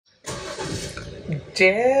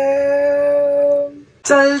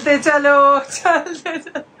चलते चलो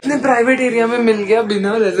अपने प्राइवेट एरिया में मिल गया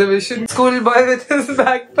बिना reservation school boy with his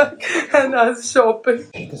backpack and us shopping.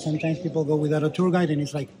 Sometimes people go without a tour guide and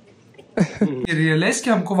it's like ये रियलाइज कि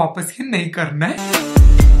हमको वापस ही नहीं करना है।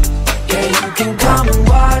 Yeah, you can come and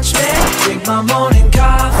watch me drink my morning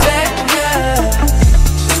coffee, yeah.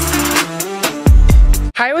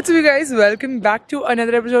 Hi, what's up you guys? Welcome back to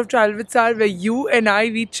another episode of Travel with Sal where you and I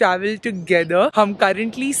we travel together. हम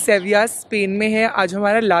currently Sevilla, Spain में हैं। आज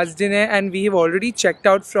हमारा last दिन है and we have already checked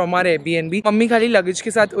out from our Airbnb. Mummy खाली luggage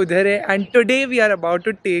के साथ उधर है and today we are about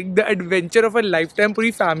to take the adventure of a lifetime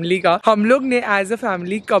पूरी family का। हम लोग ने as a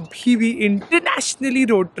family कभी भी internationally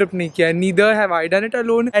road trip नहीं किया। Neither have I done it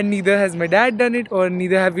alone and neither has my dad done it or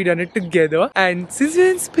neither have we done it together. And since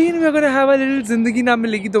we're in Spain we're gonna have a little जिंदगी ना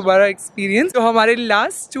मिलेगी दोबारा experience। तो हमारे last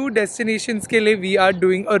two destinations के लिए we are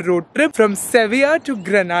doing a road trip from Sevilla to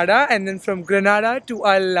Granada and then from Granada to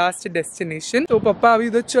our last destination। तो पापा अभी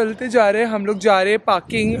उधर चलते जा रहे हैं। हम लोग जा रहे हैं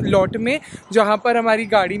पार्किंग लॉट में जहाँ पर हमारी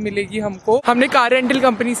गाड़ी मिलेगी हमको। हमने कार रेंटल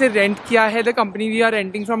कंपनी से रेंट किया है। The company we are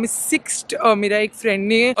renting from is सिक्स्ट। मेरा एक फ्रेंड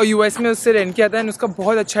ने यूएस में उससे रेंट किया था एंड उसका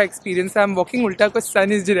बहुत अच्छा एक्सपीरियंस है। आई एम वॉकिंग उल्टा को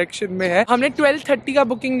सन इस डायरेक्शन में है। हमने 12:30 का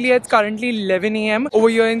बुकिंग लिया। It's currently 11 AM over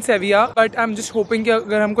here in सेविया but I am just hoping कि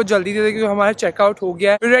अगर हमको जल्दी दे दे क्योंकि हमारा चेकआउट हो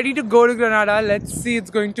गया है। We're ready to go to Granada. Let's see.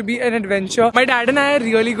 It's going to be an adventure. My dad and I are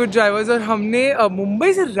really good drivers और हमने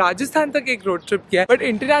मुंबई से राजस्थान तक एक रोड ट्रिप किया है। बट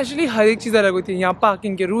इंटरनेशनली हर एक चीज अलग होती है। यहाँ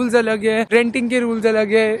पार्किंग के रूल्स अलग है, रेंटिंग के रूल्स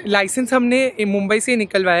अलग है। लाइसेंस हमने मुंबई से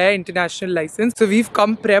निकलवाया है, international licence. So we've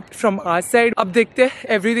come prepped from our side. अब देखते हैं।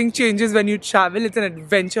 Everything changes when you travel. It's an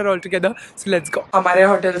adventure altogether. So let's go. हमारे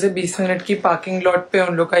होटल से 20 मिनट की पार्किंग लॉट पे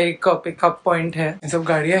उन लोग का एक पिकअप पॉइंट है। सब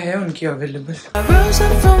गाड़ियाँ हैं उनकी available.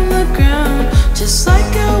 Just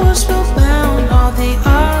like I was spellbound, all the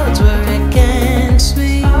odds were against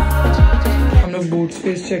me. हम लोग बूट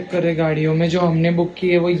स्पेस चेक कर रहे गाड़ियों में। जो हमने बुक की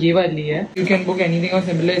है वो ये वाली है। यू कैन बुक एनीथिंग और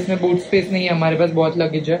सिमिलर। इसमें बूट स्पेस नहीं है, हमारे पास बहुत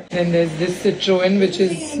लगेज है। Then there is this Citroen which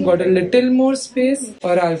is got a little more space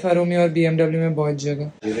और अल्फा रोमियो और BMW में बहुत जगह।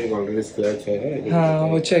 हाँ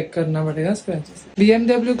वो चेक करना पड़ेगा स्क्रैचेस।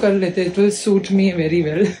 BMW कर लेते, it will suit me very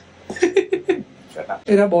well.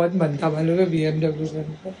 मेरा बहुत मन था मालूम है BMW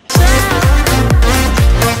करने का।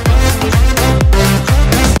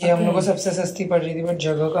 ये हम लोग को सबसे सस्ती पड़ रही थी बट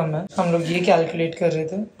जगह कम है। हम लोग ये कैलकुलेट कर रहे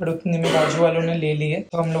थे बट उतने में बाजू वालों ने ले लिए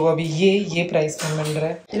तो हम लोग अभी ये प्राइस में मिल रहा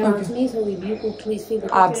है।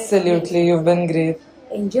 Absolutely, you've been great.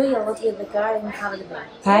 Enjoy your walk with the car and have the bar.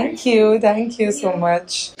 Thank you so much.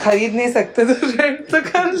 खरीद नहीं सकते तो रेंट तो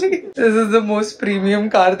कर ली। This is the most premium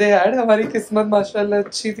car they had. हमारी किस्मत माशाल्लाह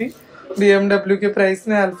अच्छी थी। BMW के प्राइस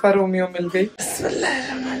में अल्फा रोमियो मिल गई।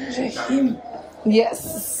 यस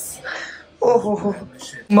ओहो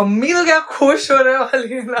मम्मी तो क्या खुश हो रहे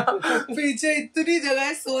वाली है ना। पीछे इतनी जगह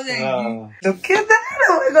है, सो जाएंगी। Look at that!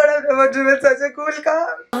 Oh my God, I've never driven such a cool car.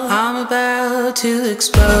 I'm about to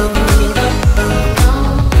explode.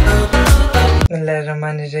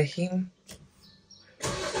 Bismillahirrahmanirrahim.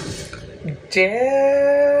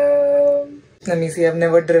 Damn. Let me see. I've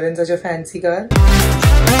never driven such a fancy car.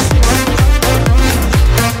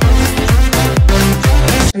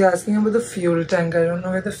 You're asking about the fuel tank. I don't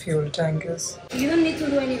know where the fuel tank is. You don't need to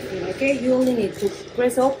do anything, okay? You only need to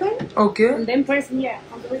press open. Okay. And then press here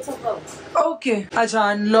on the whistle close. Okay. Acha,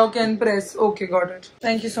 unlock and press. Okay, got it.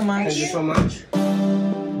 Thank you so much. Thank you so much.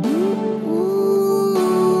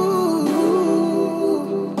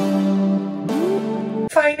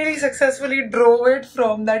 Finally successfully drove it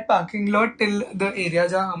from that parking lot till the area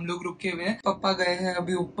जहाँ हम लोग रुके हुए हैं। पापा गए हैं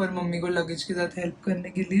अभी ऊपर मम्मी को लगेज के साथ हेल्प करने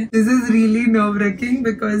के लिए। This is really nerve-wracking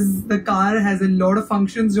because the car has a lot of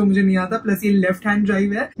functions जो मुझे नहीं आता। प्लस ये लेफ्ट हैंड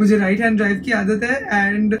ड्राइव है, मुझे राइट हैंड ड्राइव की आदत है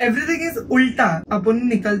एंड एवरीथिंग इज उल्टा। अपन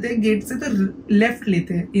निकलते हैं गेट से तो लेफ्ट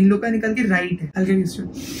लेते हैं, इन लोग का निकल के राइट है। हल्के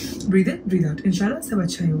ब्रीथ इन ब्रीथ आउट, इंशाल्लाह सब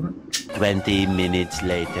अच्छा ही होगा। 20 minutes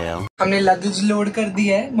later. हमने लगेज लोड कर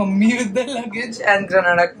दिया है, mummy with the luggage and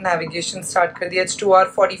Grenada का नेविगेशन स्टार्ट कर दिया। It's 2 hour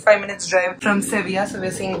 45 minutes drive from Sevilla, so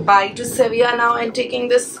we're saying bye to Sevilla now and taking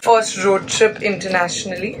this first road trip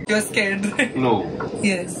internationally. You're scared, right? No.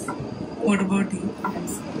 Yes. What about you? I'm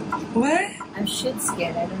scared. Why? I'm shit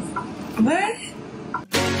scared. I don't know. Why?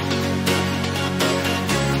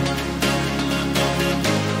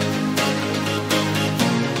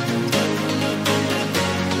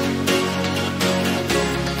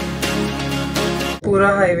 पूरा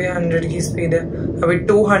highway 100 की speed है। अभी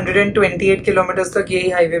 228 kilometre तक यही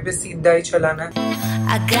highway पे सीधा ही चलाना है।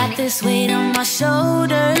 I got this weight on my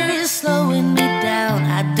shoulders, slowing me down.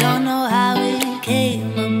 I don't know how it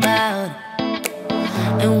came about,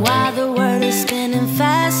 and why the world is spinning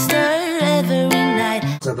faster every night.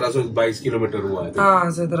 1722 kilometre हुआ है।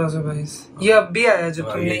 हाँ 1722। ये अब भी आया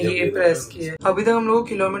जब तुमने ये प्रेस किया। अभी तक हम लोग को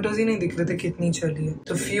किलोमीटर्स ही नहीं दिख रहे थे कितनी चली है।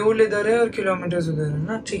 तो फ्यूल इधर है और किलोमीटर्स उधर है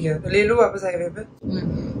ना। ठीक है, ले लो वापस हाईवे पे।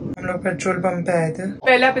 हम लोग पेट्रोल पंप पे आए थे।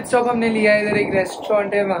 पहला पिट स्टॉप हमने लिया है, इधर एक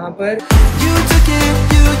रेस्टोरेंट है वहाँ पर।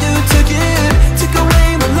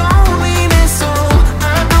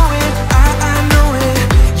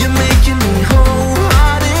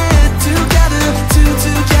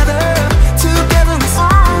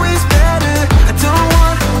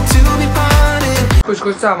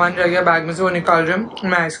 कुछ सामान रह गया बैग में से, वो निकाल रहे हैं।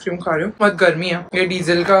 मैं आइसक्रीम खा रही हूँ, बहुत गर्मी है। ये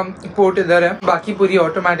डीजल का पोर्ट इधर है, बाकी पूरी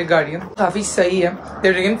ऑटोमेटिक गाड़ी है, काफी सही है।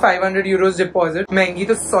 लेकिन 500 यूरोज डिपॉजिट, महंगी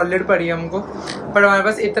तो सॉलिड पड़ी है हमको, पर हमारे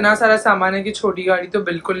पास इतना सारा सामान है कि छोटी गाड़ी तो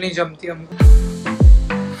बिल्कुल नहीं जमती हमको।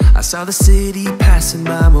 I saw the city passing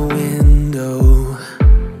by my window,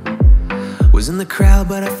 was in the crowd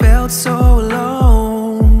but I felt so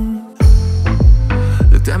alone,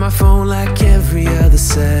 looked at my phone like every other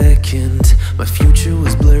second, my future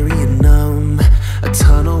was blurry and numb, a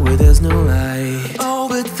tunnel where there's no light. Oh,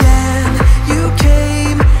 but then you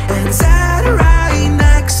came and sat right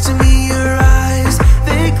next to me, your eyes,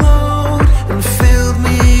 they glowed and filled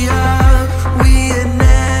me up. We had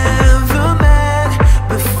never met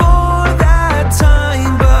before that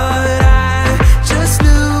time, but I just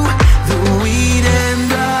knew that we'd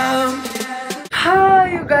end up.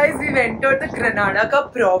 Hi you guys, we entered the Granada का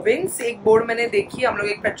province। एक board मैंने देखी, हम लोग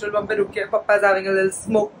एक petrol pump पे रुके, पापा having a little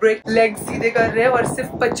smoke break, leg सीधे कर रहे हैं और सिर्फ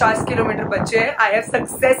 50 किलोमीटर बचे हैं। I have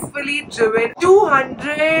successfully driven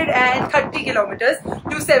 230 kilometre,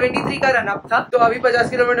 273 का रन अप था। तो अभी 50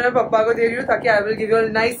 किलोमीटर में पापा को दे रही हूँ ताकि I will give you all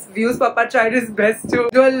nice views। पापा tried his best to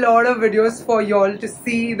do a lot of videos for y'all to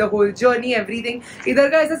see the whole journey, everything। इधर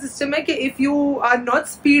का ऐसा सिस्टम है कि if you are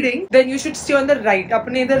not speeding then you should stay on the right।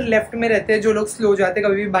 अपने इधर left में रहते हैं जो लोग स्लो जाते हैं,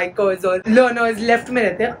 कभी भी बाइकर्स और लर्नर्स लेफ्ट में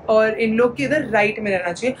रहते हैं, और इन लोग के इधर राइट में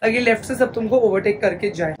रहना चाहिए ताकि लेफ्ट से सब तुमको ओवरटेक करके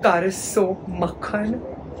जाए। कार इज सो मक्खन,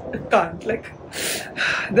 can't like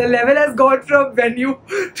the level has gone from venue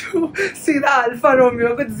to see the Alfa Romeo,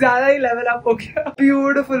 कुछ ज्यादा ही level up हो गया।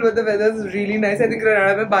 Beautiful, but the weather is really nice। I think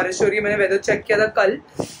Grenada में बारिश हो रही है, मैंने वेदर चेक किया था कल।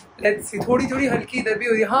 Let's see, थोड़ी थोड़ी हल्की इधर भी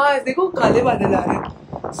हो रही है। हाँ देखो काले बादल आ रहे हैं।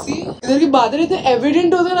 See, इधर के बादल इतने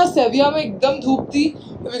एविडेंट होते हैं ना, सेविया में एकदम धूप थी,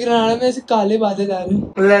 अभी ग्रेनाडा में ऐसे काले बादल आ रहे हैं।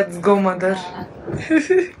 Let's go mother।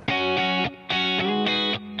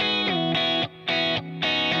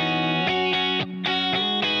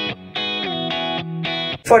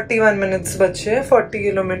 41 मिनट्स बचे, 40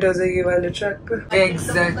 किलोमीटर है ये वाले ट्रैक पे।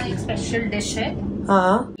 एग्जैक्टली स्पेशल डिश है।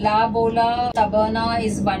 हाँ, La Bola Taberna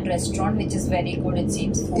is one restaurant which is very good, it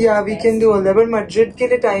seems. Yeah, we can do all that, but Madrid के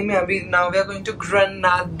लिए टाइम है अभी। Now we are going to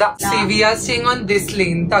Granada. See, we are staying on this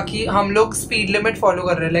lane ताकि हम लोग speed limit follow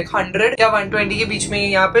कर रहे हैं, like 100 या 120 के बीच में।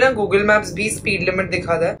 यहाँ पे ना गूगल मैप्स भी स्पीड लिमिट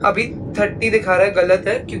दिखा रहा है, अभी 30 दिखा रहा है, गलत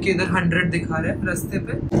है क्योंकि इधर 100 दिखा रहा है रास्ते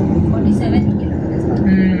पे। 47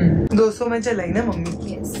 किलोमीटर 200 में चलाई ना मम्मी।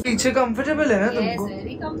 Yes. पीछे कंफर्टेबल है ना तुमको? Yes,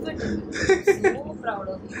 very comfortable. So proud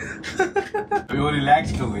of you. वो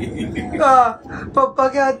रिलैक्स हो गई। हाँ, पापा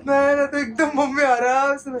के हाथ में है ना तो एकदम मम्मी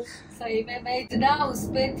आराम से। सही में मैं इतना उस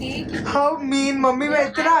पे थी कि How mean, मम्मी मैं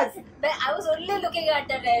इतना। I was only looking at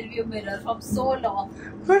the rear view mirror from so long.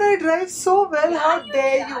 But I drive so well. How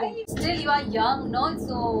dare you? Still, you are young, no?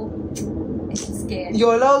 So it's scared.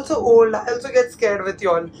 Y'all are also old. I also get scared with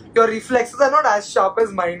y'all. Your reflexes are not as sharp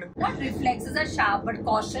as mine. Not reflexes are sharp, but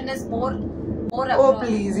caution is more. Oh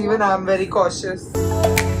please, even I'm very cautious.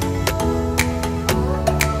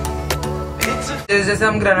 जैसे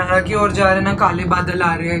हम Grenada की ओर जा रहे हैं ना, काले बादल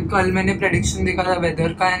आ रहे हैं। कल मैंने प्रेडिक्शन देखा था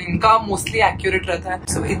वेदर का, एंड इनका मोस्टली एक्यूरेट रहता है।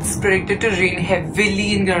 So it's predicted to rain heavily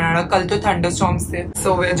in Grenada. कल तो थंडरस्टॉर्म्स थे।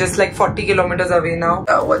 So we are just like 40 kilometres away now.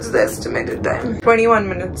 What's the estimated time? 21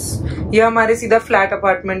 minutes. ये हमारे सीधा फ्लैट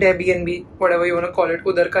अपार्टमेंट है, Airbnb, whatever you want to call it,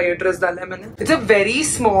 उधर का address डाला है मैंने। It's a very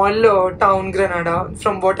small town Grenada,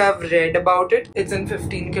 from what I have read about it. It's in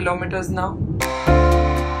 15 kilometres now.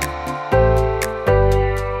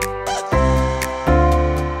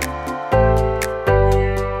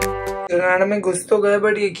 Grenada में घुस तो गए,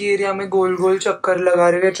 बट एक ही एरिया में गोल गोल चक्कर लगा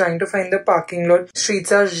रहे हैं, trying to find the parking lot.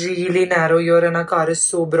 Streets are really narrow here and our car is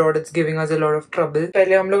so broad, it's giving us a lot of trouble.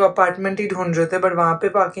 पहले हम लोग अपार्टमेंट ही ढूंढ रहे थे, बट वहां पे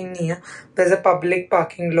पार्किंग नहीं है। There is a public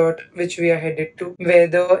parking lot which we are headed to, where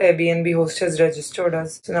the Airbnb host has registered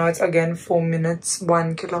us. So now it's again 4 minutes,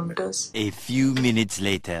 1 kilometers. A few minutes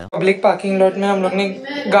later. Public parking lot में हम लोग ने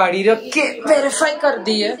गाड़ी रख के verify कर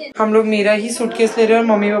दी है। हम लोग मेरा ही सूटकेस ले रहे हैं और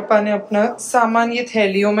मम्मी पापा ने अपना सामान ये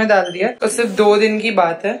थैलियों में डाल दिया। तो सिर्फ 2 दिन की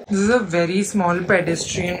बात है। This is a very small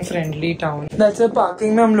pedestrian friendly town. That's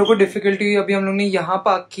parking में हम लोग को डिफिकल्टी हुई। अभी हम लोग ने यहाँ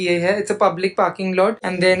पार्क किए हैं। It's a public parking lot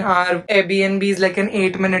and then our Airbnb is like an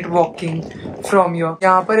 8-minute walking from your.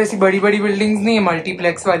 यहाँ पर ऐसी बड़ी बड़ी बिल्डिंग्स नहीं है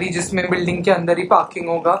मल्टीप्लेक्स वाली जिसमें बिल्डिंग के अंदर ही पार्किंग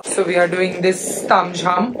होगा। So we are doing this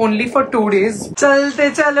तामझाम ओनली फॉर 2 days। चलते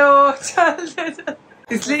चलो चलते चलो।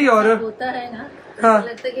 इसलिए यूरोप होता है ना, हाँ।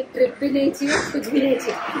 लगता है कि ट्रिप भी नहीं चाहिए, कुछ भी नहीं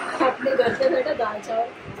चाहिए, अपने घर पे बैठा दाल चावल।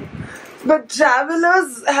 But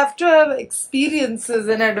travelers have to have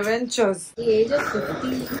experiences and adventures. The age of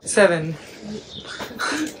 50. 7.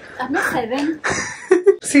 I'm not 7.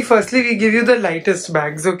 See, firstly, we give you the lightest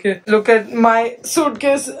bags, okay? Look at my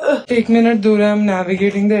suitcase. 1 minute दूर है, I'm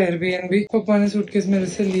navigating the Airbnb. पापा ने suitcase मेरे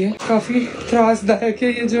से लिए। काफी त्रासदायक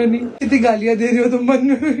है ये जर्नी। कितनी गालियाँ दे रही हो तुम मन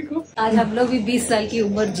में मेरे को। आज हम लोग भी 20 साल की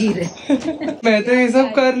उम्र जी रहे। मैं तो ये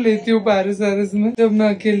सब कर लेती हूँ पेरिस में जब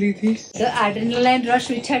मैं अकेली थी। The adrenaline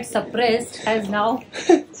rush which had suppressed has now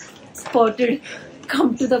spotted.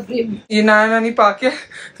 Come to the brim. ये नाना नानी पाके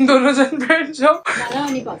दोनों जन बैठ जाओ। नाना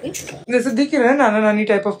नानी पाके जैसे दिख रहा है नाना नानी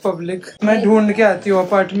टाइप ऑफ पब्लिक। मैं ढूंढ के आती हूँ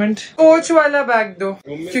अपार्टमेंट। कोच वाला बैग दो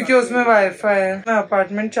क्योंकि उसमें वाईफाई है। मैं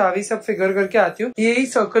अपार्टमेंट चाबी सब फिगर करके आती हूँ। यही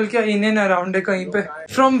सर्कल क्या इन एंड अराउंड है कहीं पे।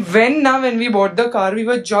 From when we bought the car we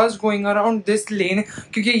were just going around this लेन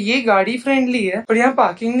क्योंकि ये गाड़ी फ्रेंडली है और यहाँ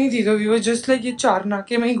पार्किंग नहीं थी तो वी वर जस्ट लाइक ये 4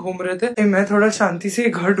 नाके में ही घूम रहे थे। मैं थोड़ा शांति से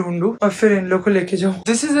घर ढूंढूं और फिर इन लोग को लेके जाऊँ।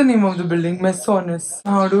 This is the name of the building मैसोनस।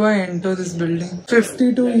 How do I enter this building?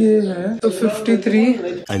 52 ये है तो 53.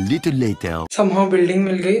 A little later. Somehow building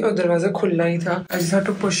मिल गई और दरवाजा खुला ही था। I just had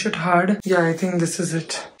to push it hard. Yeah, I think this is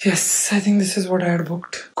it. Yes, I think this is what I had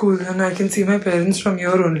booked. Cool, and I can see my parents from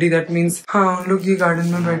here only. That means हाँ उन लोग ये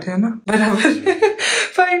garden में बैठे हैं ना बराबर।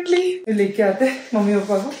 Finally लेके आते हैं मम्मी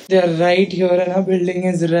पापा को। They are right here and our building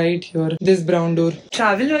is right here. This brown door.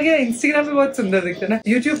 Travel वगैरह Instagram पे बहुत सुंदर दिखता है ना।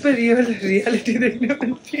 YouTube पे रियलिटी देखने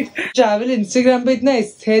मिलती है। Travel Instagram पे इतना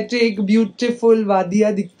aesthetic, beautiful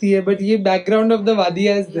वादियाँ दिखती है but ये background of the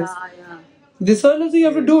वादियाँ is this. This all also you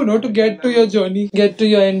have to do, no, to get to your journey, get to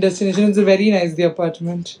your end destination. It's very nice, the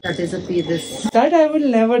apartment. that is a this. That I will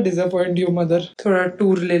never disappoint you, mother. थोड़ा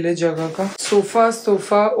tour ले ले जगह का.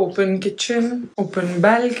 Sofa, open kitchen, open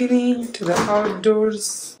balcony to the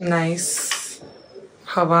outdoors. Nice.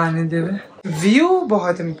 हवा आने देवे. View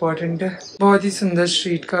बहुत important है. बहुत ही सुंदर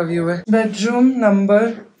street का view है. Bedroom number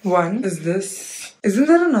 1 is this. Isn't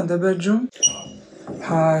there another bedroom?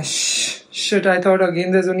 Hush. Shit, I thought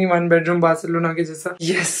again there's only 1 bedroom Barcelona के जैसा.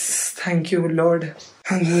 Yes, thank you Lord.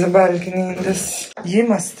 And there's a balcony in this. ये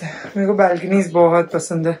मस्त है. मेरे को balconies बहुत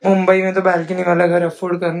पसंद है. मुंबई में तो balcony वाला घर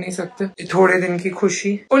afford कर नहीं सकते. थोड़े दिन की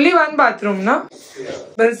खुशी. Only 1 bathroom ना?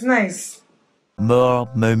 But it's nice. More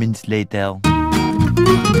moments later.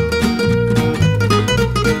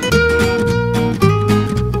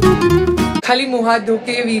 खाली मुँह हाथ धो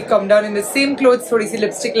के we come down in the same clothes थोड़ी सी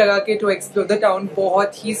लिपस्टिक लगा के टू एक्सप्लोर द टाउन.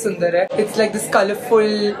 बहुत ही सुंदर है. इट्स लाइक दिस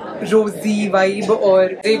कलरफुल रोजी वाइब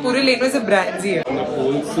और ये पूरे लेन में से ब्रांड्स ही है.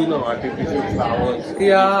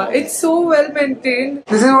 Yeah, it's so well maintained.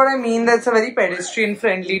 This is what I mean. That's a very pedestrian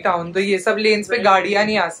friendly town. तो ये सब लेन्स पे गाड़ियाँ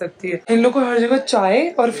नहीं आ सकती है. इन लोग को हर जगह चाय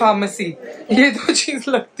और फार्मेसी ये 2 चीज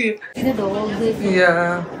लगती है.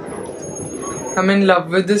 Yeah. I'm in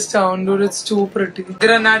love with this town, dude. It's too pretty.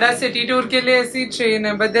 Granada city tour के लिए ऐसी train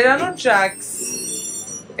है, but there are no tracks.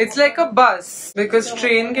 It's like a bus because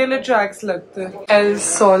train के लिए tracks लगते हैं. El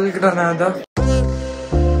Sol, Granada.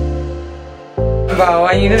 Wow,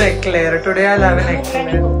 I need an eclair. Today I'll have an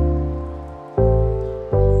eclair.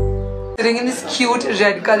 Sitting in this cute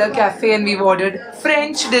red color cafe and we've ordered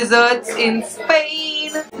French desserts in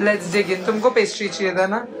Spain. Let's dig in. तुमको pastry चाहिए था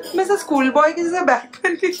ना? मैं ऐसा school boy के जैसा bag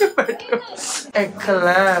पहन के क्यों बैठे हो?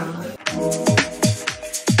 Eclat.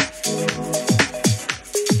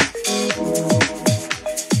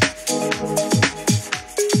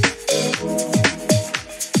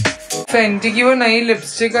 फेंटी की वो नई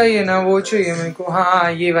लिपस्टिक आई है ना, वो चाहिए मेरे को.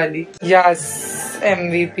 हाँ ये वाली. Yes,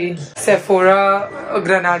 MVP. Sephora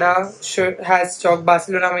Grenada has stock.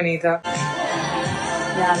 Barcelona में नहीं था.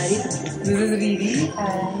 This is Riri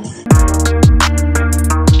and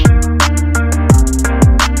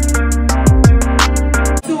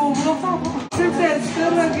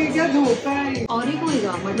और ही कोई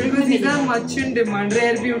गा because these are much in demand.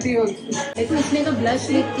 Rare beauty also. देखो इसमें तो ब्लश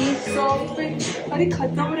लिखती है. अरे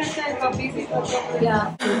खत्म रहता है कभी भी. Yeah.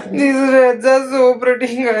 These reds are so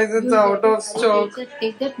pretty guys. It's out of stock.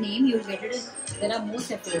 Take that name, you'll get it. There are more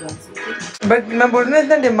separate ones. Okay? But मैं बोल रही हूँ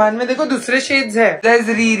इतना डिमांड में देखो दूसरे शेड्स है. There's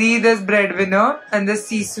Riri, there's Breadwinner and there's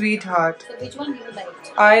Sea Sweetheart. So which one do you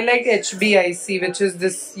like? I like HBIC, which is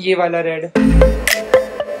this ये वाला red.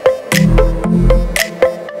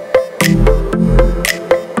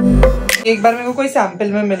 एक बार मेरे को कोई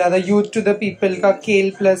सैंपल में मिला था यूथ टू द पीपल का केल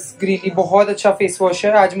प्लस ग्रीनी, बहुत अच्छा फेस वॉश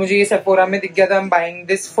है। आज मुझे ये सेफोरा में दिख गया था, I am buying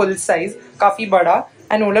this full size, काफी बड़ा।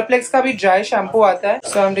 एंड ओलाप्लेक्स का भी ड्राई शैम्पू आता है,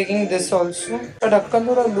 सो I am taking this also. ढक्कन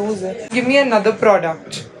थोड़ा लूज है। Give me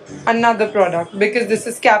another product because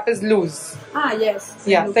this cap is loose. Yes.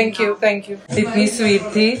 Yeah, thank you. इतनी स्वीट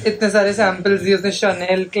थी, इतने सारे सैंपल्स दिए उसने,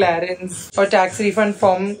 Chanel, Clarins और tax refund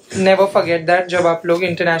form. Never forget that, जब आप लोग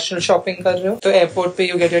इंटरनेशनल शॉपिंग कर रहे हो तो एयरपोर्ट पे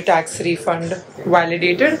you get your tax refund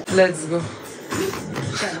validated. Let's go.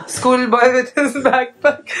 School boy with his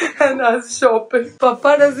backpack and us shopping.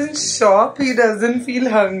 Papa doesn't shop, he doesn't feel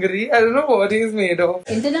hungry. I don't know what he's made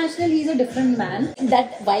of. International, he's a different man.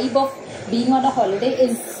 That vibe of being on a holiday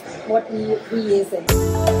is what he is in.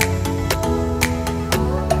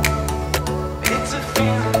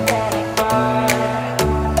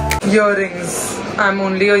 Earrings. I'm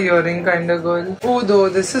only a earring kind of girl. Oh, though,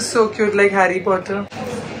 this is so cute, like Harry Potter.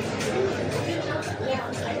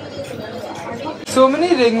 So many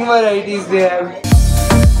ring varieties they have.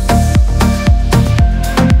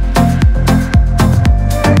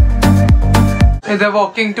 इधर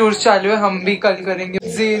walking tour चालू है, हम भी कल करेंगे।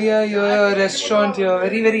 Zeria here, restaurant here,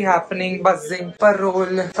 very happening, buzzing.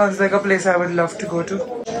 Parole sounds like a place I would love to go to.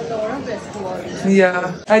 Yeah,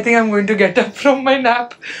 I think I'm going to get up from my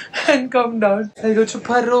nap and come down. I'll go to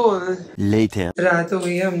Parole. Later. रात हो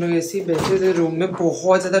गई है, हम लोग ऐसे ही बैठे थे room में,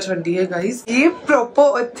 बहुत ज्यादा ठंडी है गाइस। ये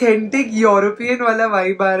प्रॉपर ऑथेंटिक यूरोपियन वाला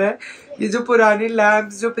वाइब आ रहा है। ये जो पुराने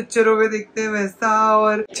लैम्प्स जो पिक्चरों में दिखते हैं वैसा,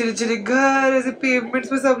 और चिले चिले घर ऐसे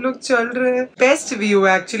पेवमेंट्स में सब लोग चल रहे हैं। बेस्ट व्यू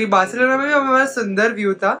है एक्चुअली। बार्सिलोना में भी हमारा सुंदर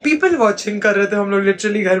व्यू था। पीपल वॉचिंग कर रहे थे हम लोग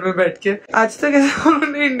लिटरली घर में बैठ के। आज तक ऐसा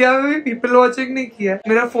उन्होंने इंडिया में भी पीपल वॉचिंग नहीं किया।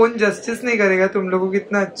 मेरा फोन जस्टिस नहीं करेगा तुम लोगों को,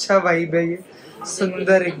 कितना अच्छा वाइब है ये,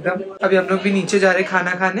 सुंदर एकदम। अभी हम लोग भी नीचे जा रहे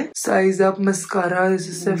खाना खाने। Size up mascara, this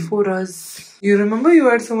is सेफोरा's. You remember you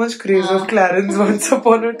had so much craze of Clarins once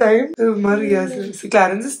upon a time? Yes.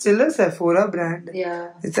 Clarins is still a Sephora brand. Yeah.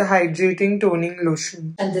 It's a hydrating toning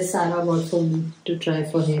lotion. And this Sarah bought for me to try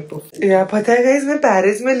for hair puff. Yeah, पता है guys, मैं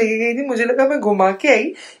Paris में लेके गई थी, मुझे लगा मैं घुमा के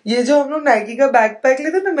आई। ये जो हम लोग नाइकी का बैकपैक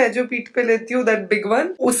लेते ना, मैं जो पीठ पे लेती हूँ, दैट बिग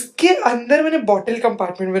वन, उसके अंदर मैंने बॉटल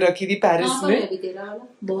कंपार्टमेंट में रखी थी पेरिस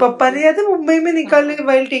में। पापा ने याद है मुंबई में निकाले,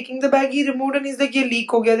 while taking the bag he removed and he's like ये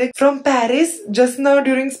लीक हो गया। देख, from Paris just now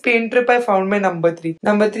during Spain trip I found my number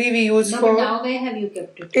 3 we used for. Now where have you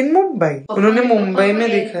kept it? In Mumbai. उन्होंने मुंबई में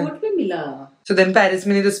देखा। Airport पे मिला। So then Paris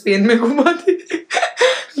में नहीं तो स्पेन में घुमा दी।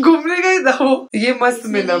 घूमने गए था वो। ये मस्त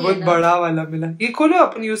मिला, बहुत बड़ा वाला मिला। ये खोलो,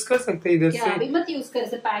 अपन यूज कर सकते हैं इधर से। अभी मत यूज कर,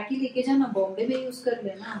 से पैक ही लेके जाना, बॉम्बे में यूज कर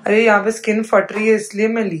लेना। अरे यहाँ पे स्किन फट रही है इसलिए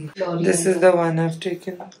मैं ली। This is the one I have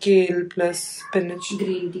taken, केल plus spinach,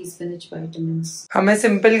 green tea, spinach, vitamins. हमें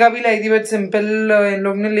सिंपल का भी लाई थी, बट सिंपल इन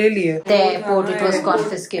लोग ने ले लिए।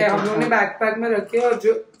 हम लोग ने बैकपैक में रखे, और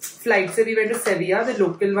जो फ्लाइट से भी went to सेविया, the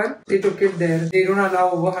local one, they took it there. They don't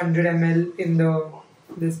allow over 100 ml in the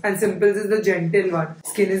this, and Simples is the gentle one.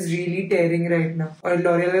 Skin is really tearing right now, or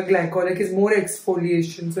L'Oreal glycolic is more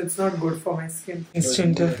exfoliation, so it's not good for my skin.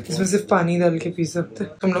 Instant है, इसमें सिर्फ पानी डाल के P सकते।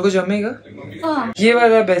 तुम लोग को जमेगा? ये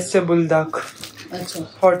वाला बेस्ट है, बुलडाक। अच्छा,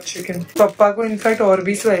 हॉट चिकन। पापा को इनफैक्ट और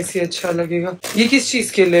भी स्पाइसी अच्छा लगेगा। ये किस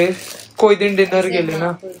चीज के लिए? कोई दिन डिनर के लिए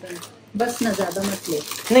ना, बस ना, ज्यादा मत लो।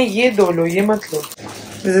 नहीं, ये दो लो, ये मत लो।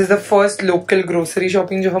 This is the first local grocery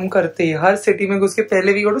shopping जो हम करते हैं। हर सिटी में घुस के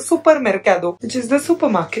पहले भी go to super Mercado, which is the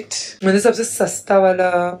supermarket. मुझे सबसे सस्ता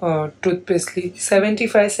वाला toothpaste Lee,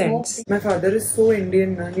 75 cents। My father is so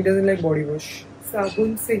Indian ना, he doesn't like body wash.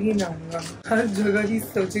 साबुन से ही नहाऊंगा, हर जगह ही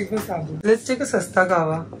सर्चिंग फॉर साबुन। लेट्स टेक अ सस्ता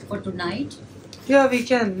कावा for tonight. Yeah, we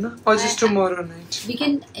can, or just tomorrow night. We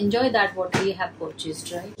can enjoy that what we have purchased,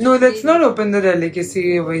 right? No, let's not open the delicacy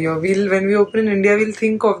over here. When we open in India, we'll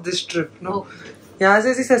think of this trip, no? यहाँ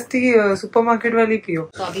से ऐसी सस्ती supermarket वाली पियो।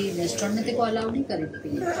 तो अभी restaurant में तेको अलाउ नहीं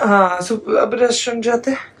करेंगे? हाँ, अब रेस्टोरेंट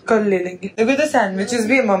जाते कल ले लेंगे। देखो इधर सैंडविचेस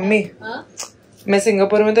भी है मम्मी। मैं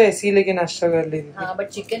सिंगापुर में तो ऐसे ही लेके नाश्ता कर ली थी। हाँ, बट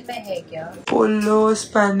चिकन में है क्या? पोलो,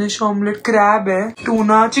 स्पेनिश ऑमलेट, क्रैब है,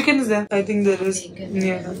 टूना, चिकन है। I think there is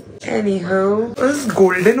anyhow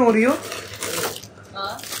golden Oreo.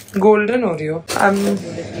 Golden Oreo.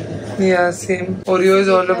 Yeah, same. Oreo is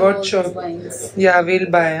all about chocolate. Yeah, we'll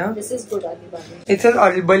buy. This is good, Ali Bali. It's an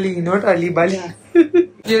Alibali, not Alibali.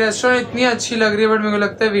 ये restaurant इतनी अच्छी लग रही है, but मेरे को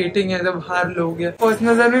लगता है वेटिंग है, जब बाहर लोग हैं। फर्स्ट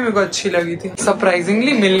नजर में मेरे को अच्छी लगी थी,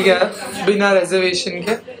 सरप्राइजिंगली मिल गया बिना रिजर्वेशन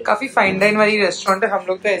के। काफी फाइन डाइन वाली रेस्टोरेंट है। हम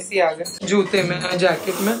लोग तो ऐसे ही आ गए, जूते में,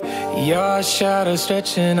 जैकेट में। Your shadow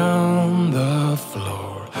stretching on the floor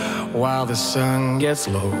while the sun gets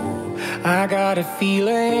low. I got a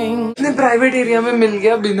feeling. अपने प्राइवेट एरिया में मिल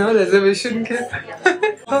गया बिना रिजर्वेशन के।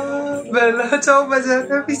 बेला चाव बजा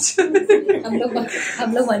रहा है पीछे। हम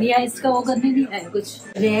लोग वनीला आइस का वो करने नहीं आए, कुछ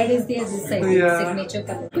red is this signature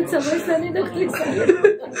colour, कुछ समझ नहीं तो कुछ।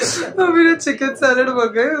 मेरा चिकन सैलेड बन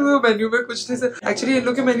गए, वो मेन्यू में कुछ नहीं सर। एक्चुअली इन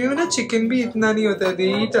लोग के मेन्यू में ना चिकन भी इतना नहीं होता है, दे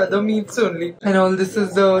ईट other meets only and all. This is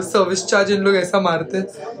the service charge, इन लोग ऐसा मारते हैं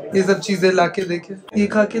ये सब चीजें लाके। देखे ये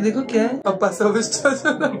खा के देखो क्या है पापा, सर्विस चार्ज।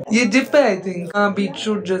 ये डिप है आई थिंक, हाँ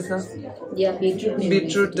बीटरूट जैसा,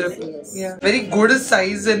 beetroot dip. Very good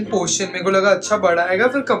size end portion, मेरे को लगा अच्छा बड़ा आएगा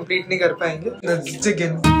फिर कंप्लीट नहीं कर पाएंगे। Let's dig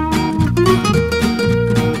in.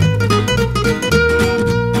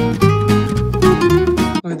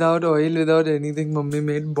 Without oil, without anything, mummy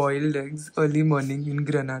made boiled eggs early morning in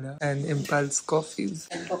Granada and impulse coffees.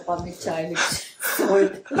 And papa made chai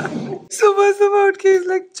with सुबह सुबह उठ के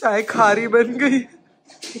like चाय खारी बन गई।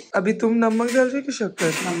 अभी तुम नमक डाल रहे कि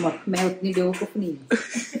शक्कर? नमक, मैं उतनी बेवकूफ नहीं हूँ।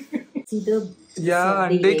 सीधा या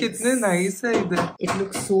अंडे कितने नाइस है इधर। It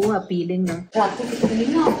looks so appealing ना। रात को कितनी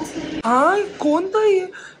ना आपस में। हाँ कौन था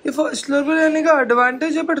ये फर्स्ट फ्लोर पे रहने का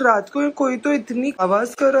एडवांटेज है, बट रात को कोई तो इतनी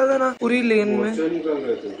आवाज कर रहा था ना पूरी लेन में।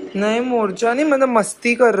 नहीं मोर्चा नहीं, मतलब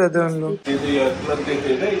मस्ती कर रहे थे हम लोग।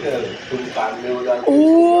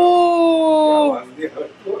 ओह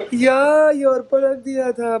या ईयरपॉड रख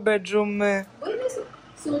दिया था बेडरूम में।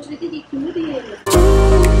 सोच रही थी कि क्यों दिए।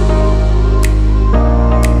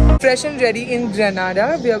 Fresh and ready in Granada.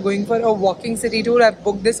 We are going for a walking city tour. I've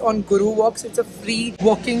booked this on Guru Walks. It's a free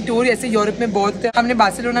walking tour. ऐसे यूरोप में बहुत होते हैं, हमने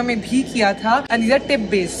बार्सिलोना में भी किया था. And these are tip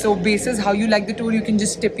based. So basis how you like the tour, you can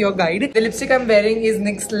just tip your guide. The lipstick I'm wearing is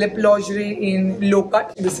NYX Lip Lingerie in low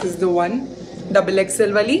cut. This is the one.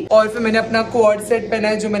 XXL वाली. और फिर मैंने अपना Co-ord Set पहना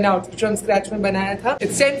है जो मैंने outfit from scratch में बनाया था.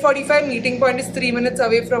 It's 10:45. Meeting point is 3 minutes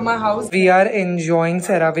away from our house. We are enjoying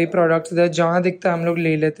CeraVe products. इधर जहाँ दिखता है हम लोग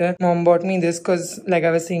ले लेते हैं. Mom bought me this because like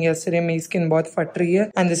I was saying yesterday, मेरी स्किन बहुत फट रही है.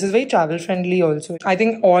 And this is very travel friendly also. I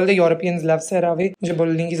think all the Europeans love CeraVe. मुझे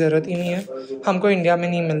बोलने की जरूरत ही नहीं है. हमको इंडिया में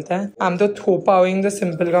नहीं मिलता है. I'm तो थोपाइंग the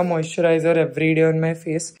simple का moisturizer every day on my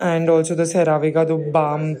face. And also the CeraVe का the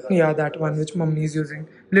balm. Yeah, that one which mommy is using.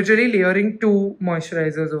 Literally layering 2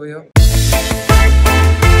 moisturizers over here.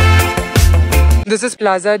 This is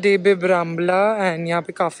Plaza de Brambla and यहाँ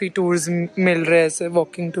पे काफी tours मिल रहे हैं ऐसे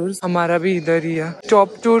walking tours. हमारा भी इधर ही है.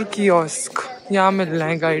 टॉप टूर कियोस्क यहाँ मिल रहा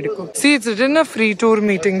है गाइड को. See, it's written a free tour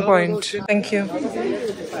meeting point. Thank you.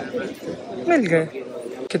 मिल गए.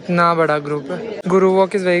 कितना बड़ा ग्रुप है. गुरु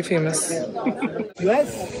walk is very famous.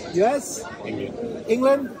 US,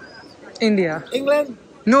 England, India. England.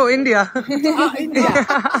 No, India. India.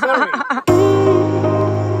 Sorry.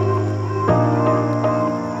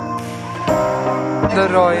 The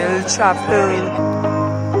Royal Chapel.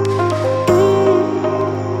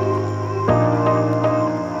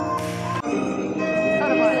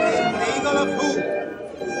 Eagle of who?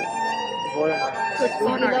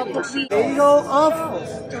 Eagle of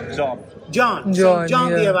John. John, John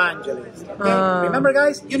yeah. the Evangelist. Okay? Remember,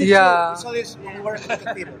 guys? You need Yeah. to saw this when we were at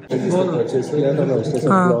people. Purchase किया था ना, उसने सब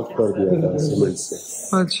block कर दिया था cement से.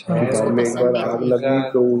 अच्छा. में एक बार आग लगी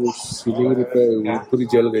तो सीलिंग पे पूरी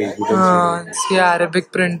जल गई. हाँ, see, Arabic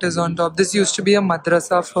print is on top. This used to be a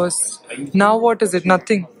madrasa first. Now what is it?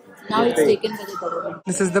 Nothing. Now it's taken by the government.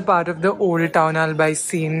 This is the part of the old town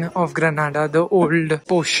Albaicin of Granada, the old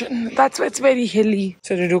portion. That's why it's very hilly.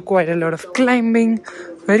 So they do quite a lot of climbing.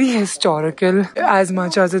 Very historical, as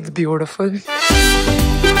much as it's beautiful.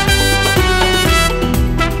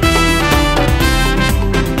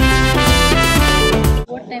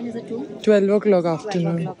 What time is the tour? 12 o'clock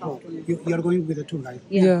afternoon. You're going with a tour guide.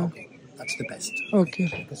 Yeah. Okay, that's the best. Okay.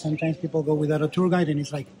 Because sometimes people go without a tour guide and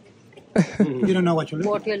it's like, you don't know what you're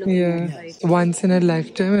looking What you're looking Yeah. at. Once in a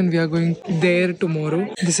lifetime, and we are going there tomorrow.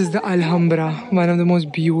 This is the Alhambra, one of the most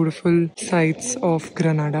beautiful sites of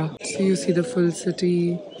Granada. So you see the full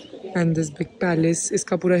city and this big palace.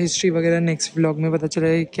 इसका पूरा history वगैरह next vlog में पता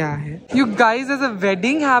चलेगा ये क्या है. You guys, there's a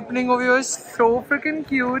wedding happening over here. So freaking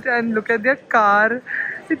cute, and look at their car.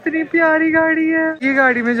 इतनी प्यारी गाड़ी है. ये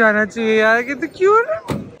गाड़ी में जाना चाहिए यार. कितनी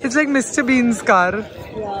cute. It's like Mr. Bean's car.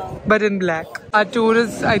 But in black. Our tour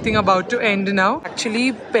is, I think, about to end now.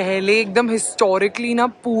 Actually, पहले एकदम historically ना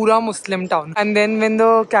पूरा Muslim town. And then when the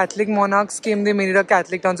Catholic monarchs came, they made it a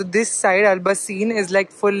Catholic town. So this side, Albaicin, is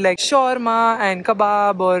like full like shawarma and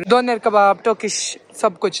kebab और doner kebab, Turkish,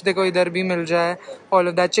 सब कुछ देखो इधर भी मिल जाए. All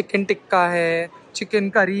of that. Chicken tikka है. Chicken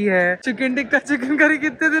curry है. Chicken tikka chicken curry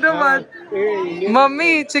कितने दिनों बाद.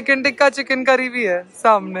 Mummy chicken tikka chicken curry भी है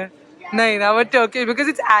सामने. नहीं ना, वो Turkish because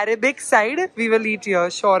it's Arabic side. We will eat here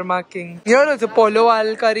shawarma king. You know, the polo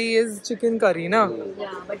al curry is chicken curry, na? Yeah,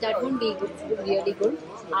 but that won't be good, really good.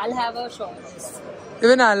 I'll have a shawarma.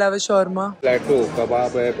 Even I'll have a shawarma. प्लेटो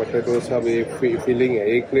कबाब है, potato सब एक feeling है.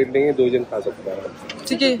 एक plate लेंगे 2 जन खा सकता है.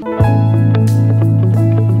 ठीक है.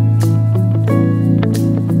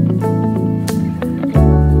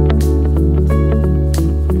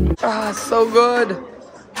 So good.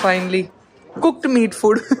 Finally. Cooked meat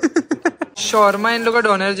food. Shawarma इन लोग का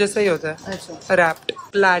डोनर जैसा ही होता है. अच्छा. Wrapped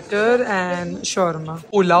platter and shawarma.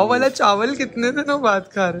 Pulao वाला चावल कितने दिनों बाद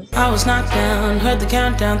खा रहे. I was knocked down, heard the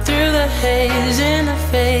countdown through the haze in the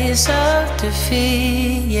face of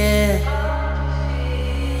defeat, yeah.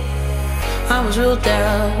 I was ruled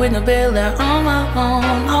out with no bailout on my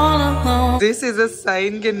own, all alone. This is a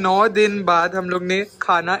sign कि 9 दिन बाद हम लोग ने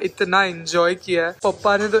खाना इतना enjoy किया है.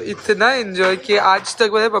 पप्पा ने तो इतना एंजॉय किया. आज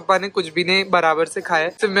तक पता है पप्पा ने कुछ भी नहीं बराबर से खाया.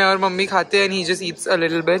 सिर्फ मैं और मम्मी खाते हैं and he just eats a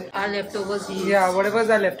little bit. Our leftovers. Yeah, whatever is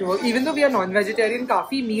our leftovers. Even though we are non-vegetarian,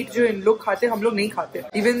 काफी मीट जो इन लोग खाते हम लोग नहीं खाते.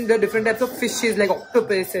 Even the different types of fishes like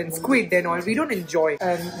octopus and squid and all, we don't enjoy.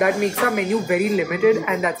 And that makes our menu very limited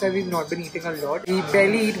and that's why we've not been eating a lot. We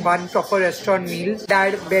barely eat one proper restaurant meal.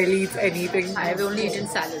 Dad barely eats anything. I've only eaten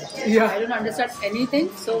salad. Yeah. I don't understand anything,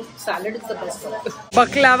 so salad is the best for us.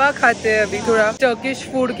 बकलावा खाते हैं अभी थोड़ा. Turkish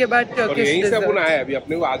food के बाद और Turkish यहीं से अपन dessert. आए. अभी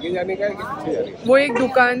अपने को आगे जाने का है कि पीछे जाने का? वो एक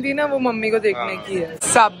दुकान थी ना, वो मम्मी को देखने की है.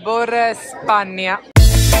 Sabor España.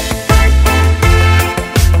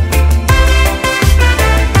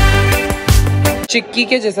 चिक्की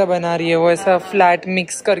के जैसा बना रही है वो, ऐसा फ्लैट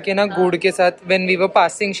मिक्स करके ना गुड़ के साथ. When we were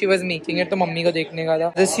passing she was making it, तो मम्मी को देखने का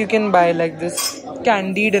था. This you can buy like this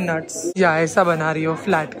candied nuts. या ऐसा बना रही है वो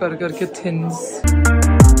फ्लैट कर करके thins.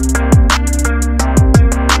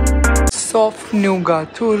 Soft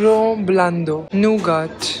nougat, churro blando,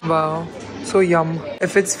 nougat. Wow, so yum.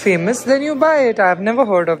 If it's famous, then you buy it. I've never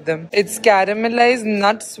heard of them. It's caramelized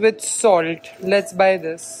nuts with salt. Let's buy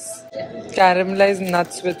this. Caramelized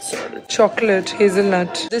nuts with salt. Chocolate,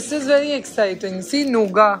 hazelnut. This is very exciting. See,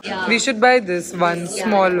 nougat. Yeah. We should buy this one,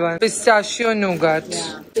 small one. Pistachio nougat.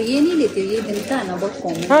 तो ये नहीं लेते, ये मिलता है ना बहुत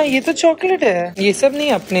common. हाँ, ये तो चॉकलेट है. ये सब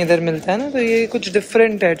नहीं अपने इधर मिलता है ना, तो ये कुछ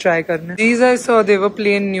डिफरेंट है ट्राई करने. These I saw they were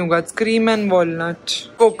plain nougats, cream and walnut.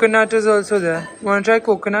 Coconut is also there. Want to try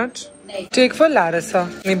coconut? Take for Larissa.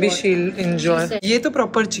 Maybe she'll enjoy. ये तो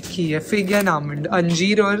प्रॉपर चिक्की है. फिग एंड आमंड,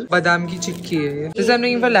 अंजीर और बादाम की चिक्की है ये. This I'm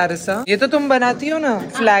making for Larissa. ये तो तुम बनाती हो ना,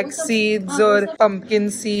 flax seeds और pumpkin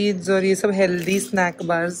seeds और ये सब healthy snack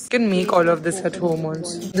bars. You can make all of this at home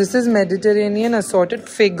also. This is Mediterranean assorted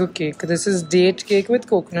fig cake. This is date cake with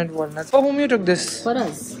coconut walnuts. For whom you took this? For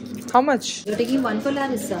us. How much? You're taking one for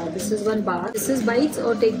Larissa. This is one bar. This is bites,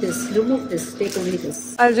 or take this. Remove this. Take only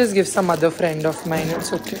this. I'll just give some other friend of mine.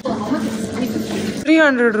 It's okay. So how much is it?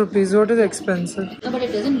 300 rupees. What is expensive? No, but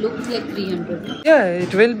it doesn't look like 300. Yeah,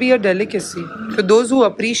 it will be a delicacy for those who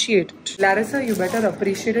appreciate it. Larissa, you better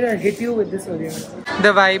appreciate it. I'll hit you with this oreo.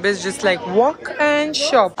 The vibe is just like walk and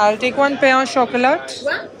shop. I'll take one pair of chocolate.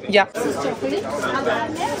 Yeah. This is chocolate.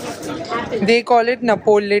 Apple. They call it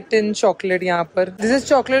Napolitan chocolate यहाँ पर. This is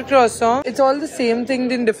chocolate croissant. It's all the same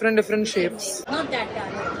thing in different shapes. Not that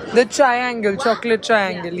bad. The triangle, chocolate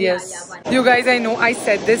triangle, yes. You guys, I know I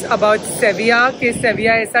said this about Sevilla कि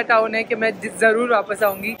Sevilla ऐसा town है कि मैं जरूर वापस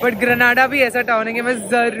आऊंगी. But Granada भी ऐसा टाउन है कि मैं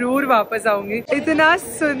जरूर वापस आऊंगी. इतना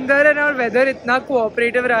सुंदर है ना, और वेदर इतना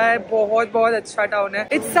कोऑपरेटिव रहा है. बहुत बहुत अच्छा टाउन है.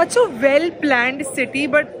 It's such a well planned city,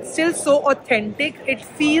 but still so authentic. It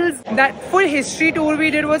feels that full history tour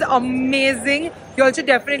we did was amazing. You also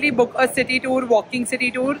definitely book a city tour, walking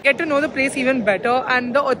city tour. Get to know the place even better,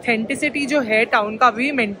 and the authenticity जो है town का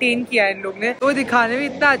भी maintain किया है इन लोग ने. तो दिखाने में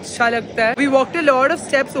इतना अच्छा लगता है. We walked a lot of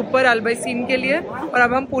steps ऊपर अल्बाइसीन के लिए, और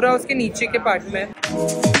अब हम पूरा उसके नीचे के पार्ट में.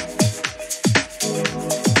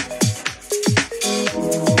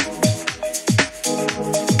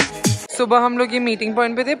 सुबह हम लोग ये मीटिंग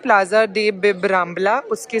पॉइंट पे थे, प्लाजा डे बिब्राम्बला.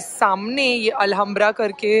 उसके सामने ये अलहम्ब्रा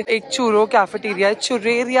करके एक चूरो कैफेटेरिया है,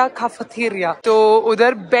 चुरेरिया कैफेटेरिया. तो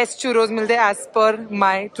उधर बेस्ट चूरोज मिलते हैं as per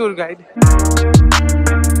my tour guide.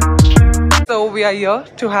 So we are here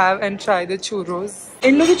to have and try the churros.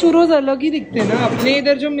 इन लोग के churros अलग ही दिखते हैं ना. अपने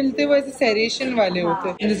इधर जो मिलते हैं वो ऐसे सेरेशन वाले होते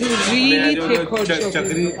हैं. This is really thick hot chocolate.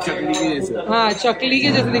 चकली के जैसे. हाँ, चकली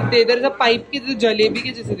के जैसे दिखते हैं. इधर सब पाइप के तो जलेबी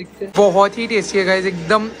के जैसे दिखते हैं. बहुत ही टेस्टी है गाइस.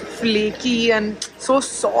 एकदम flaky and so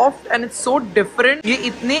soft and it's so different. ये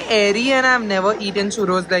इतने एरी है ना. I've never eaten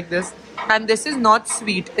churros like this. And this is not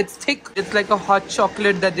sweet. It's thick. It's like a hot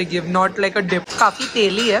chocolate that they give, not like a dip. काफी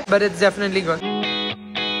तेली है, but it's definitely good.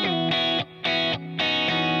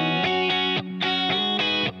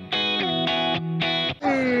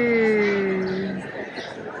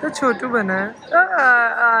 तो छोटू बना है.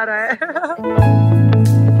 आ रहा है.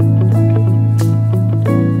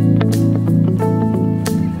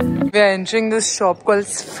 We We are entering this shop called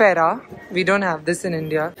Sfera. We don't have this in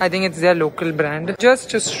India. I think it's their local brand. Just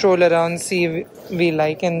to stroll around, see if we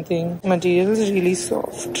like anything. Material is really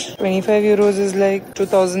soft. 25 euros is like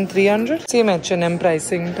 2,300. Same H&M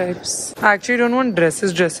pricing types. I actually don't want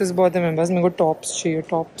dresses. Dresses बहुत है मेरे पास. मेरे को tops चाहिए.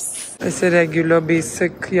 Tops. ऐसे regular,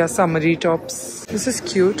 basic या summery tops. This is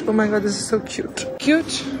cute. Oh my god, this is so cute.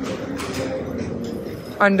 Cute.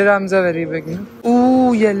 Underarms are very big, no?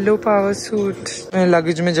 Ooh, yellow power suit. मेरे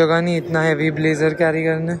luggage में जगह नहीं इतना heavy blazer carry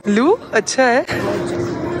करने. लू अच्छा है.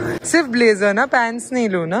 सिर्फ blazer ना, pants नहीं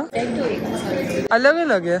लू ना. अलग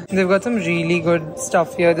अलग है. They've got some really good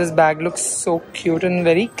stuff here. This bag looks so cute and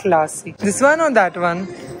very classy. This one or that one?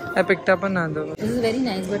 I picked up another one. This is very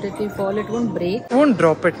nice, but if you fall, it won't break. It won't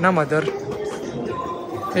drop it, na mother.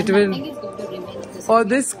 It will. और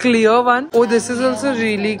this clear one, oh this is also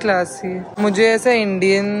really classy. मुझे ऐसा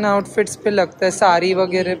Indian outfits पे लगता है साड़ी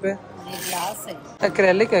वगैरह पे. Glass है.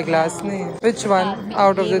 Acrylic है, glass नहीं है. Which one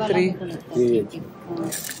out of the three?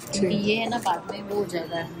 ये है ना बाद में वो हो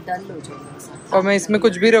जाएगा, डल हो जाएगा. और मैं इसमें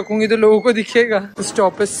कुछ भी रखूंगी तो लोगों को दिखेगा. This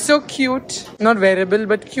top is so cute, not wearable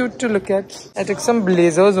but cute to look at. I took some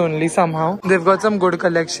blazers only somehow. They've got some good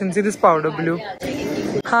collection. See this powder blue.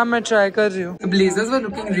 हाँ मैं try कर रही हूँ. The blazers were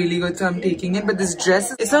looking really good, so I'm taking it. But this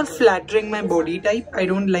dress is not flattering my body type. I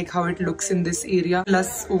don't like how it looks in this area.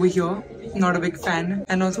 Plus over here, not a big fan.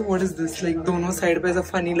 And also, what is this? Like दोनों side पे ऐसा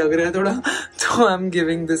funny लग रहा है थोड़ा. So I'm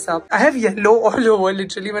giving this up. I have yellow all over.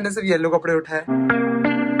 Literally मैंने सिर्फ yellow कपड़े उठाए.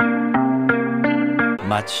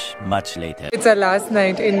 Much later. It's our last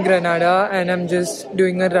night in Granada and I'm just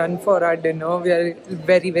doing a run for our dinner. We are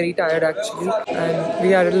very tired actually, and we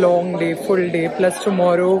had a long day, full day, plus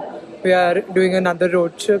tomorrow we are doing another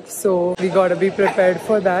road trip, so we gotta be prepared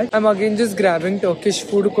for that. I'm again just grabbing Turkish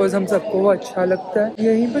food because हम सबको वो अच्छा लगता है.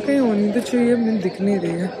 यहीं पे कहीं होनी तो चाहिए, मुझे दिख नहीं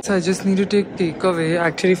रही है. So I just need to take takeaway.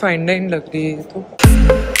 Actually fine dine लग रही है ये तो.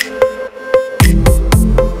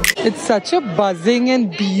 It's such a buzzing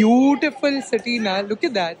and beautiful city now. Look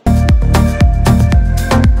at that.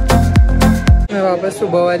 मैं वापस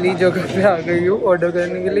सुबह वाली जगह पे आ गई हूँ ऑर्डर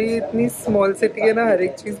करने के लिए. इतनी स्मॉल सिटी है ना, हर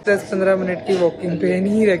एक चीज 10-15 मिनट की वॉकिंग पे है.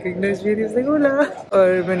 नहीं रिकग्नाइज मेरी से बोला.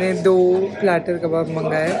 और मैंने 2 प्लेटर कबाब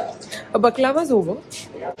मंगाए. अब बकलावा over.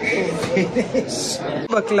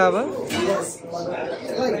 बकलावा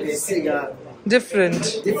different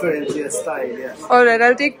yes, style, yes. Alright,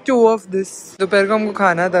 I'll take 2 of this. दोपहर को हमको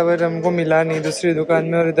खाना था पर हमको मिला नहीं दूसरी दुकान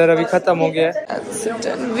में, और इधर अभी खत्म हो गया. I'll sit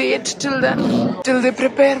and wait till then, till they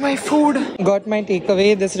prepare my food. Got my takeaway.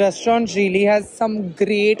 This restaurant really has some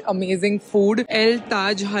great, amazing food. El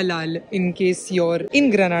Taj Halal. In case you're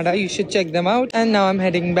in Granada, you should check them out. And now I'm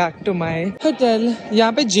heading back to my hotel.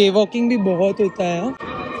 यहाँ पे jaywalking भी बहुत होता है.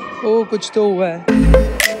 ओह कुछ तो हुआ है.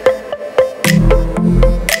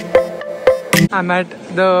 I'm at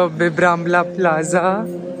the Bibramla Plaza.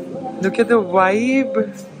 Look at the vibe.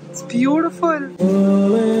 It's beautiful.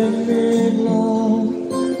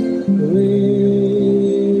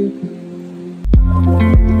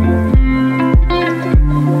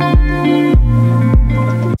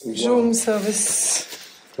 Room service.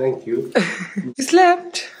 Thank you. You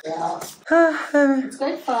slept? It's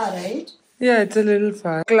quite far, right? Yeah, it's a little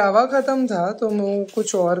far. क्लावा खत्म था तो वो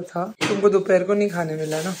कुछ और था. तुमको दोपहर को नहीं खाने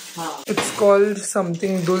मिला ना. It's called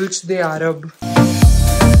something Dulce de Arab.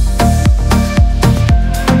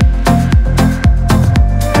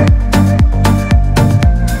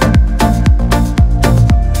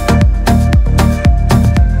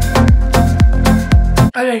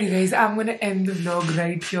 Alrighty guys, I'm gonna end the vlog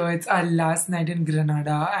right here. It's our last night in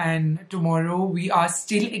Granada and tomorrow we are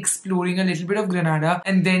still exploring a little bit of Granada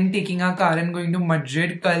and then taking our car and going to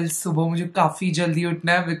Madrid. कल सुबह मुझे काफी जल्दी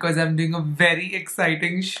उठना है because I'm doing a very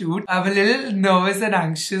exciting shoot. I'm a little nervous and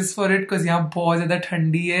anxious for it because यहाँ बहुत ज़्यादा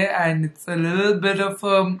ठंडी है and it's a little bit of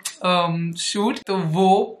a shoot. तो वो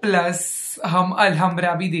plus हम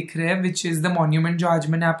अलहम्ब्रा भी देख रहे हैं which is the monument जो आज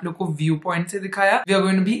मैंने आप लोग को व्यू पॉइंट से दिखाया. We are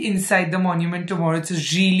going to be inside the monument tomorrow. It's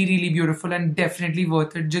really beautiful and definitely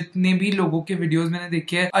worth it. जितने भी लोगों के वीडियोस मैंने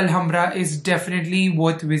देखे हैं, अलहम्ब्रा is definitely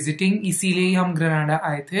worth visiting. इसीलिए ही हम ग्रेनाडा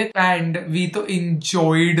आए थे and we तो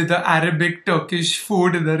enjoyed the Arabic Turkish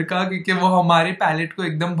food इधर का क्योंकि वो हमारे पैलेट को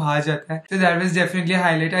एकदम भा जाता है. So that was definitely a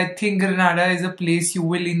highlight. I think Granada is a place you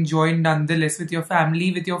will enjoy nonetheless with your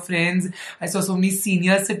family, with your friends. I saw so many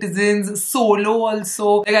senior citizens, solo also.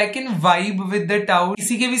 Like I can vibe with the town.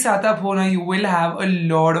 किसी के भी साथ आप हो ना, you will have a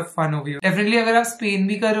lot of fun over here. Definitely अगर आप Spain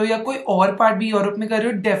भी कर रहे हो या कोई और पार्ट भी यूरोप में कर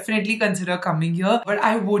रहे हो, definitely consider coming here. But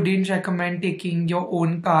I wouldn't recommend taking your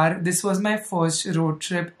own car. This was my first road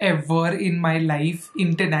trip ever in my life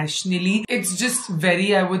internationally. It's just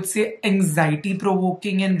very, I would say, anxiety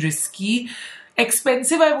provoking and risky.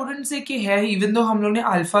 Expensive I wouldn't say कि है, even though हम लोग ने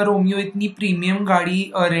Alfa Romeo इतनी premium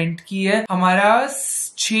गाड़ी rent की है, हमारा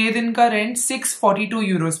 6 दिन का रेंट 642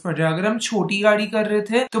 यूरोस पड़ रहा है। अगर हम छोटी गाड़ी कर रहे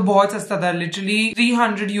थे तो बहुत सस्ता था, लिटरली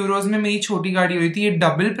 300 यूरोस में मेरी छोटी गाड़ी हुई थी। ये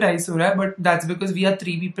डबल प्राइस हो रहा है, but that's because we are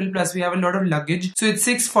 3 people plus we have a lot of luggage, so it's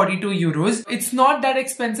 642 Euros. It's not that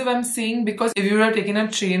expensive, I am saying, because if you are taking a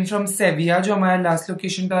train from सेविया, जो हमारा last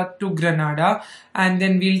location था, to Grenada, and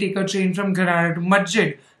then we'll take a train from Grenada to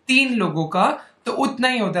मस्जिद, 3 लोगों का तो उतना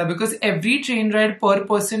ही होता है, बिकॉज एवरी ट्रेन राइड पर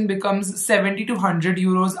पर्सन बिकम्स 70 to 100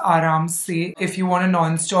 यूरोस आराम से। If you want a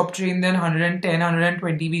non stop train then 110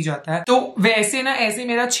 120 भी जाता है। तो वैसे ना ऐसे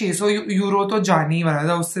मेरा 600 यूरो तो जाने ही वाला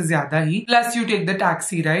था, उससे ज्यादा ही, plus you take the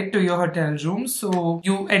taxi ride to your hotel room, so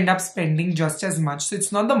you and up spending just as much. So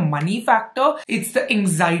it's not the money factor, it's the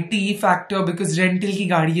anxiety factor, because rental की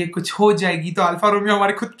गाड़ी है, कुछ हो जाएगी। तो अल्फा रोमियो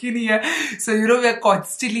हमारी खुद की नहीं है, so you know we are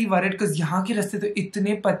constantly worried, because यहाँ के रास्ते तो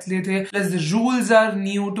इतने पतले थे, plus the rules are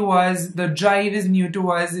new to us, the drive is new to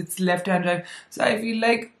us, it's left hand drive, so I feel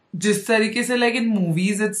like जिस तरीके से like in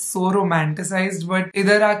movies it's so romanticized, but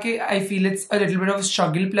इधर आके I feel it's a little bit of a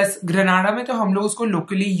struggle। Plus Grenada में तो हम लोग उसको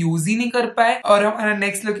लोकली यूज ही नहीं कर पाए, और हमारा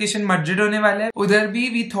नेक्स्ट लोकेशन मस्जिद होने वाला है, उधर भी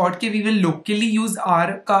we thought कि we will locally use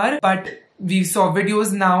our car, but we saw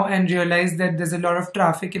videos now and realized that there's a lot of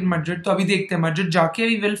traffic in Madrid। तो अभी देखते हैं, मस्जिद जाके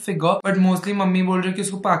we will figure, but mostly mummy बोल रही है कि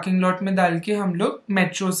उसको पार्किंग लॉट में डाल के हम लोग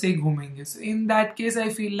मेट्रो से ही घूमेंगे। So in that case I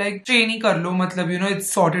feel like train ही कर लो, मतलब you know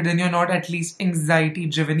it's sorted and you're not at least anxiety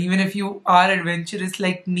driven। Even if you are adventurous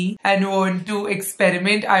like me and want to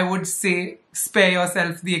experiment, I would say spare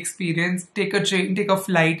yourself the experience, take a train, take a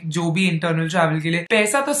flight, जो भी internal travel के लिए।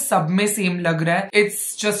 पैसा तो सब में same लग रहा है, it's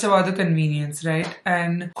just about the convenience, right?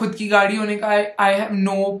 And खुद की गाड़ी होने का I have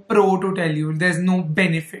no pro to tell you, there's no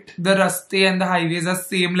benefit। the रास्ते and the highways are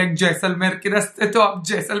same, like Jaisalmer के रास्ते तो आप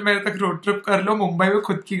जैसलमेर तक रोड ट्रिप कर लो मुंबई में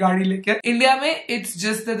खुद की गाड़ी लेके। इंडिया में it's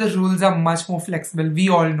just that the rules are much more flexible, we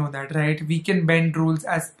all know that, right? we can bend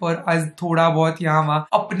rules as per us, थोड़ा बहुत यहाँ वहाँ,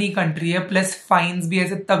 अपनी कंट्री है, प्लस फाइन्स भी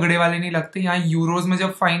ऐसे तगड़े वाले नहीं लगते। यहाँ यूरोज में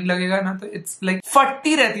जब फाइन लगेगा ना तो इट्स लाइक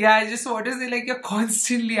फटती रहती है। आई जस्ट वांट टू से like you are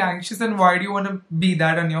constantly anxious and why do you want to be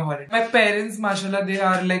that on your holiday. My parents माशाल्लाह they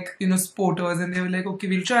are like you know sports and they were like okay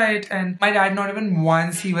we will try it, and my dad not even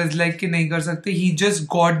once he was like कि नहीं कर सकते। ही just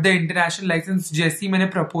got the international licence जैसे ही मैंने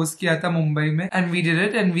propose किया था मुंबई में, and we did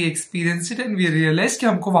it and we experienced it and we realised कि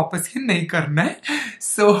हमको वापस ये नहीं करना है।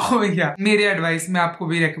 सो या मेरे एडवाइस मैं आपको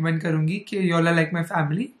भी रेकमेंड करूंगी कि you all are like my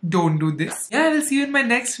family, don't do this. या I will see you in my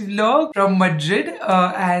next vlog from मस्जिद,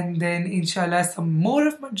 and then inshallah some more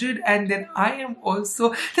of Madrid, and then I am also,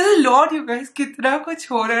 there's a lot you guys, कितना कुछ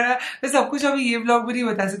हो रहा है, मैं सब कुछ अभी ये vlog में नहीं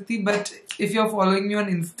बता सकती, but if you're following me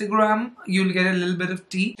on Instagram you'll get a little bit of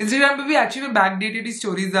tea। Instagram पे भी actually मैं backdated ही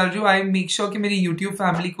stories डाल रही हूँ, I make sure कि मेरी YouTube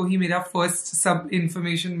family को ही मेरा first सब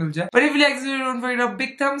information मिल जाए। But if you like this video, don't forget a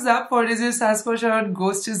big thumbs up, for this is Sasquatch shout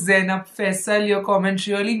goes to Zainab Faisal, your comment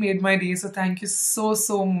really made my day, so thank you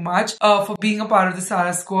so much for being a part of the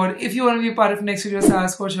Sara Squad। If you want to be a part of next video Sara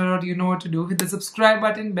Squad shout out, you know what to do, hit the subscribe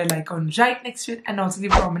button, bell icon right next to it, and also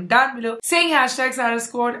leave a comment down below saying hashtag Sara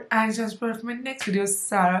Squad, and just for my next video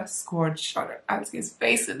Sara Squad shout out। I'll see you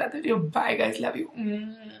guys in another video. Bye guys, love you.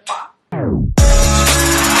 Mwah.